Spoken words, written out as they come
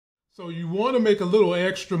So you want to make a little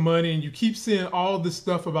extra money and you keep seeing all this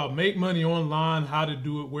stuff about make money online, how to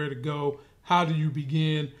do it, where to go, how do you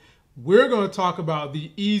begin. We're going to talk about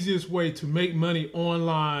the easiest way to make money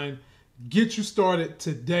online, get you started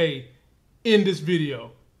today in this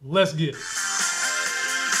video. Let's get it.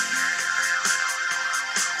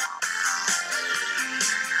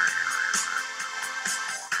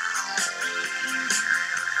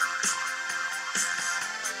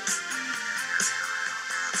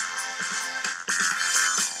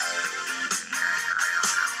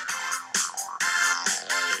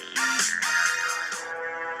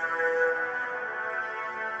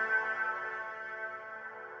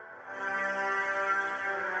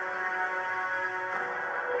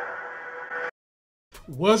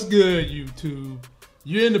 What's good, YouTube?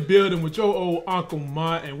 You're in the building with your old Uncle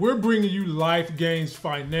Mont, and we're bringing you Life Gains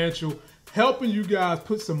Financial, helping you guys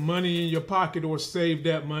put some money in your pocket or save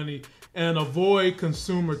that money and avoid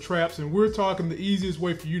consumer traps. And we're talking the easiest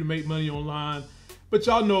way for you to make money online. But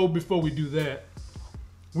y'all know, before we do that,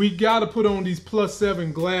 we got to put on these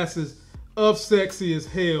 +7 glasses of sexy as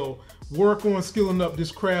hell. Work on skilling up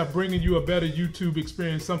this craft, bringing you a better YouTube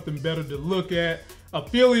experience, something better to look at.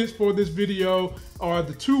 Affiliates for this video are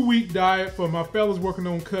the 2-week diet for my fellas working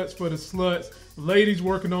on cuts for the sluts, ladies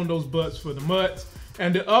working on those butts for the mutts.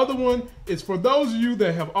 And the other one is for those of you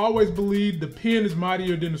that have always believed the pen is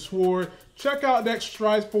mightier than the sword. Check out that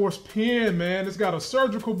Strikeforce pen, man. It's got a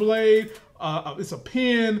surgical blade, it's a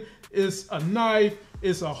pen, it's a knife,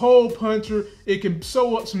 it's a hole puncher. It can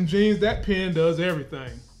sew up some jeans. That pen does everything.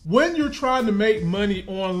 When you're trying to make money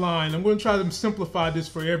online, I'm going to try to simplify this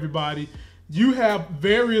for everybody. You have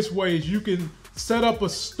various ways. You can set up a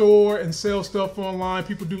store and sell stuff online.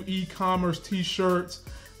 People do e-commerce, t-shirts.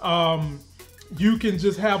 You can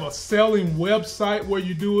just have a selling website where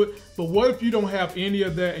you do it. But what if you don't have any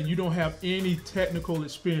of that and you don't have any technical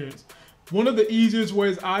experience? One of the easiest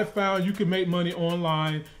ways I found you can make money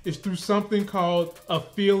online is through something called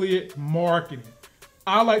affiliate marketing.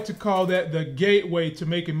 I like to call that the gateway to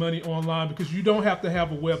making money online because you don't have to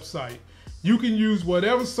have a website. You can use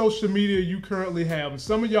whatever social media you currently have. And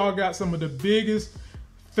some of y'all got some of the biggest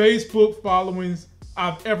Facebook followings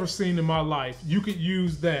I've ever seen in my life. You could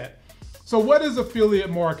use that. So what is affiliate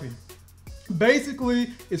marketing? Basically,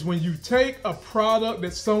 it's when you take a product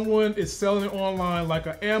that someone is selling online, like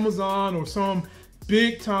an Amazon or some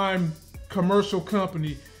big time commercial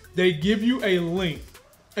company, they give you a link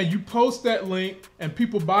and you post that link and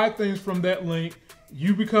people buy things from that link.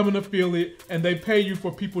 You become an affiliate and they pay you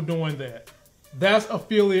for people doing that. That's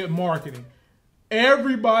affiliate marketing.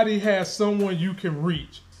 Everybody has someone you can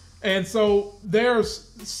reach. And so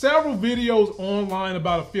there's several videos online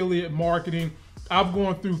about affiliate marketing. I've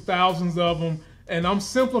gone through thousands of them and I'm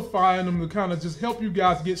simplifying them to kind of just help you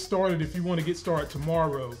guys get started if you want to get started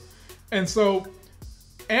tomorrow. And so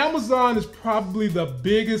Amazon is probably the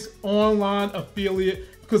biggest online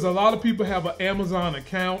affiliate because a lot of people have an Amazon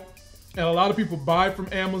account. And a lot of people buy from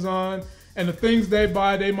Amazon, and the things they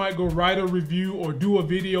buy, they might go write a review or do a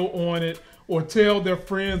video on it or tell their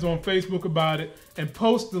friends on Facebook about it and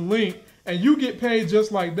post the link, and you get paid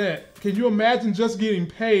just like that. Can you imagine just getting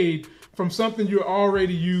paid from something you're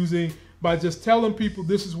already using by just telling people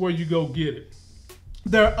this is where you go get it?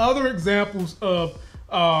 There are other examples of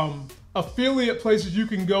affiliate places you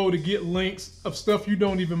can go to get links of stuff you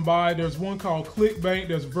don't even buy. There's one called ClickBank,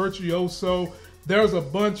 there's Virtuoso. There's a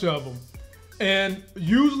bunch of them. And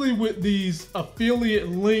usually with these affiliate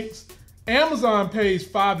links, Amazon pays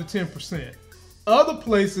 5 to 10%. Other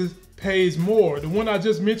places pays more. The one I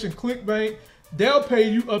just mentioned, ClickBank, they'll pay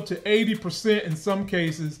you up to 80% in some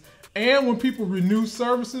cases. And when people renew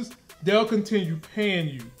services, they'll continue paying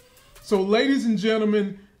you. So ladies and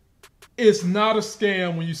gentlemen, it's not a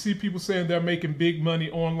scam when you see people saying they're making big money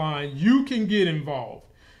online. You can get involved.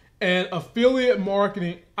 And affiliate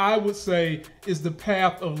marketing, I would say, is the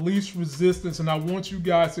path of least resistance. And I want you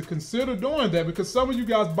guys to consider doing that because some of you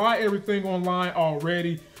guys buy everything online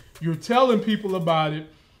already. You're telling people about it.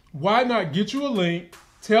 Why not get you a link,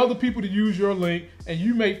 tell the people to use your link, and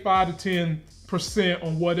you make 5 to 10%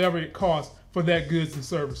 on whatever it costs for that goods and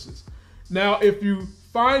services. Now, if you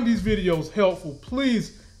find these videos helpful,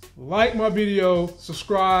 please like my video,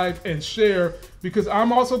 subscribe, and share, because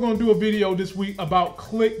I'm also going to do a video this week about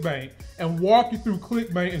ClickBank and walk you through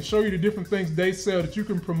ClickBank and show you the different things they sell that you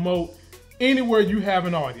can promote anywhere you have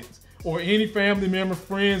an audience or any family member,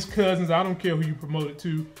 friends, cousins. I don't care who you promote it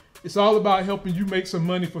to. It's all about helping you make some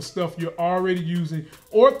money for stuff you're already using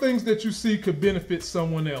or things that you see could benefit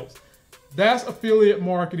someone else. That's affiliate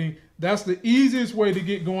marketing. That's the easiest way to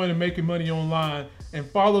get going and making money online. And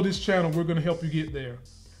follow this channel. We're going to help you get there.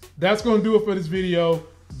 That's going to do it for this video.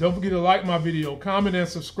 Don't forget to like my video, comment, and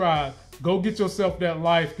subscribe. Go get yourself that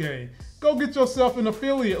life game. Go get yourself an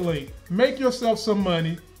affiliate link. Make yourself some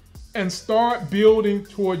money and start building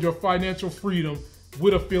toward your financial freedom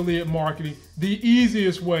with affiliate marketing, the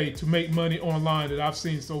easiest way to make money online that I've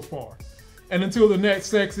seen so far. And until the next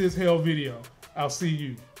Sex is Hell video, I'll see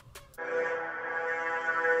you.